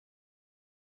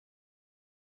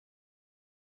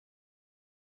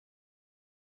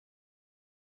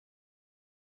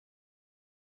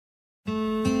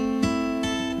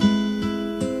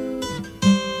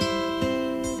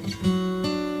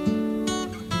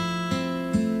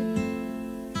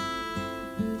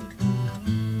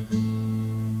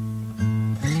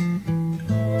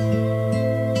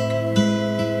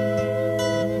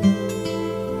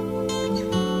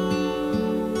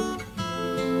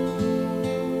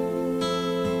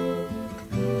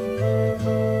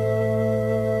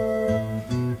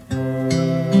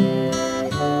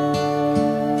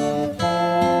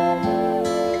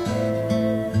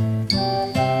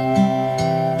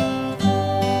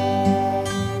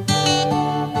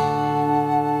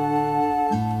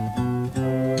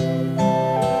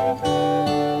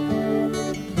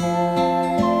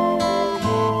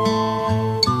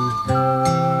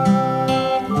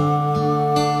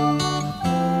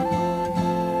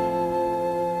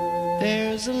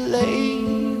There's a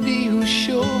lady who's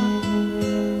sure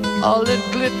all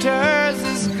that glitters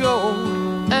is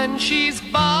gold, and she's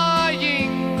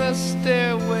buying the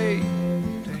stairway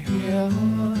to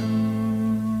heaven.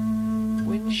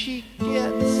 When she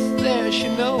gets there, she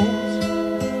knows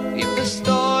if the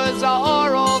stores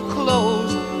are all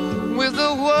closed, with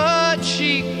a word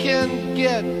she can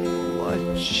get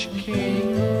what she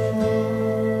came for.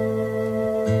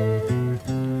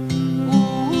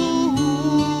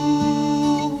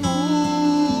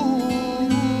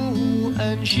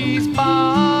 She's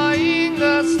buying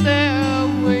the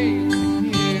stairway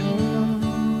here.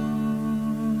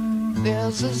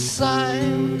 There's a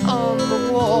sign on the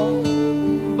wall,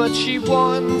 but she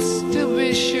wants to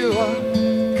be sure,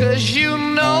 'cause you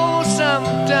know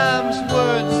sometimes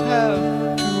words have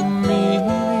two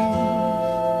meanings.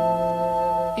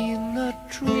 In a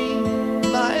tree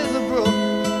by the brook,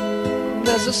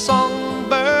 there's a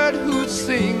songbird who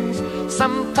sings.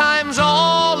 Sometimes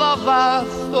all of our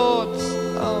thoughts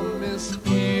are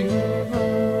misgiven.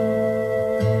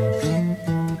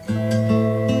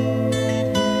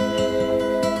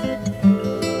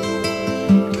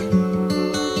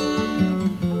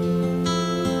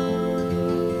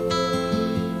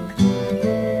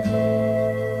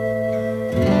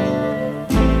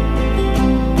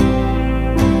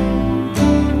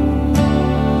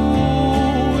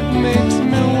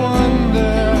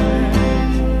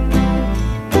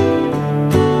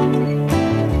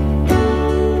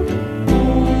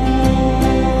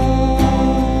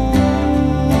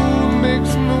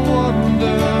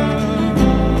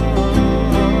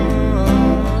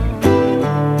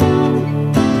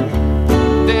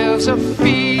 There's a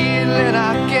feeling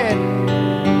I get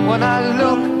when I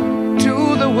look to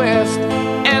the west,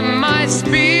 and my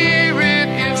spirit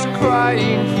is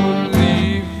crying for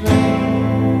leaving.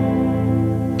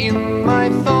 In my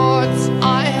thoughts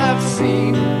I have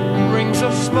seen rings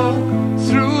of smoke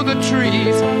through the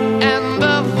trees, and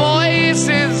the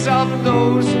voices of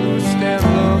those who stand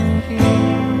looking.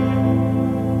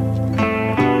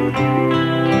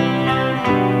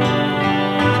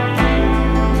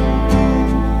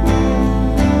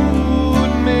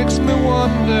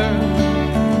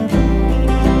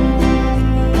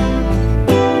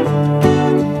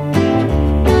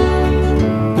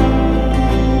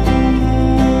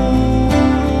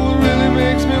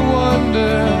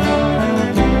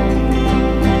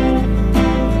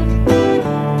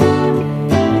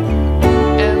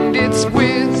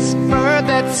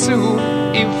 Soon,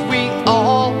 if we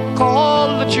all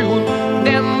call the tune,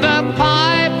 then the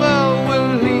piper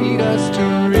will lead us to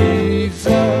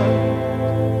reason,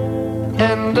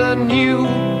 and a new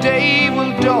day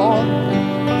will dawn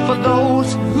for those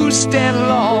who stand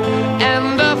long, and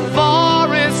the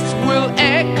forests will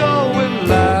echo with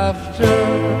laughter.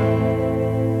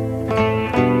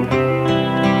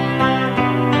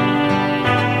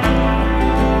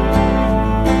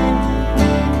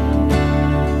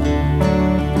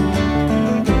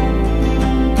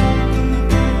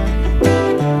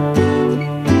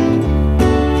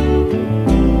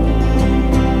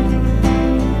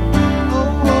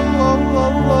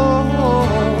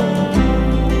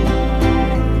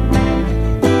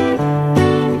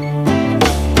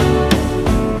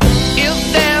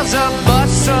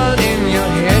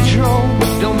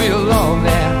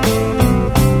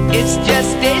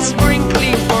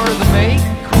 Sprinkling for the May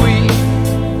Queen.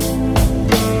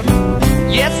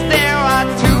 Yes, there are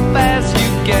two paths you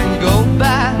can go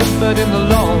by, but in the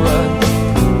long run,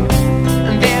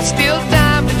 there's still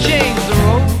time to change the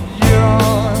road you're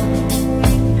on.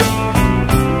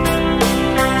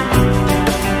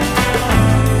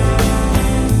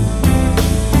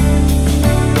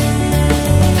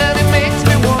 And it makes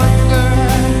me wonder,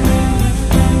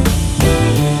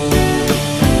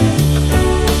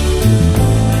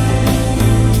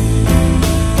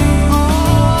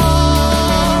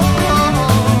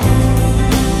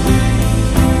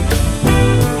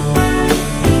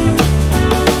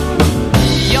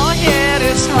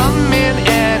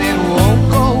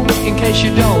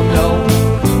 you don't know,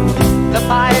 the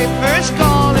piper's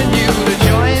calling you to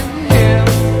join him.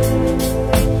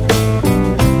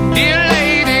 Dear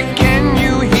lady, can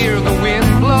you hear the wind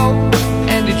blow?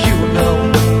 And did you know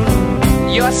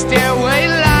your stairway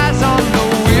lies on the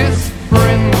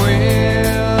whispering wind?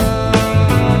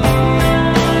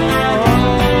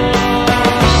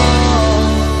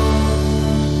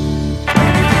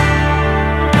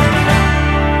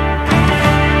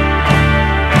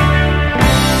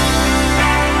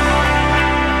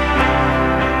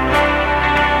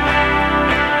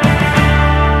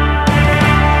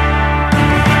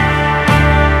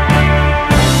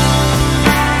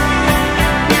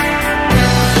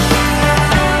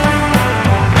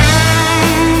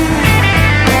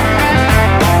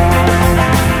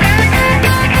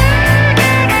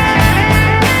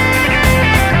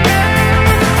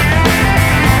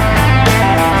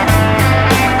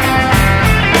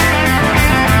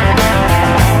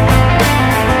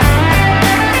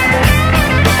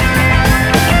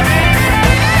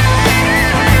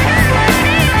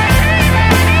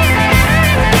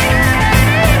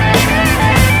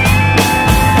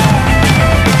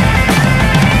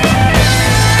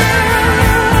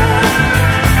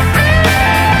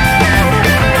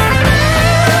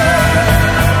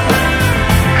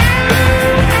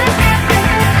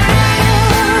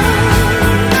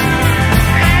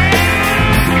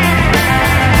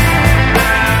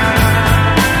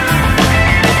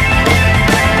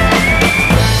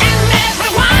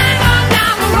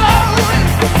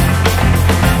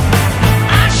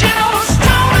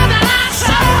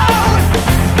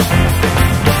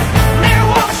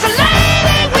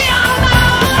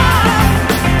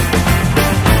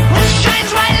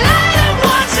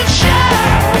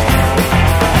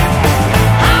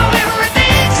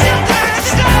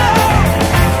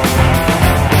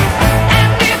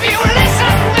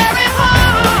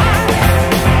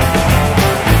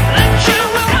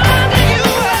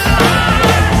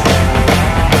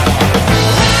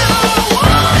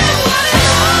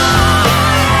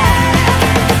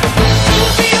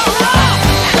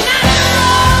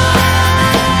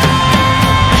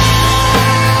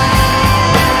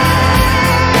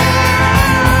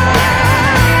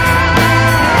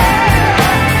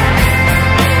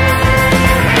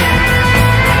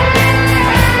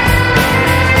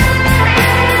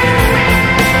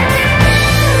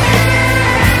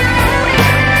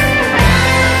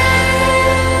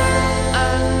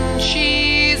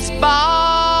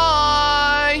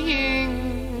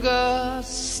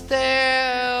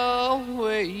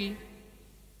 stairway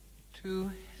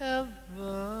to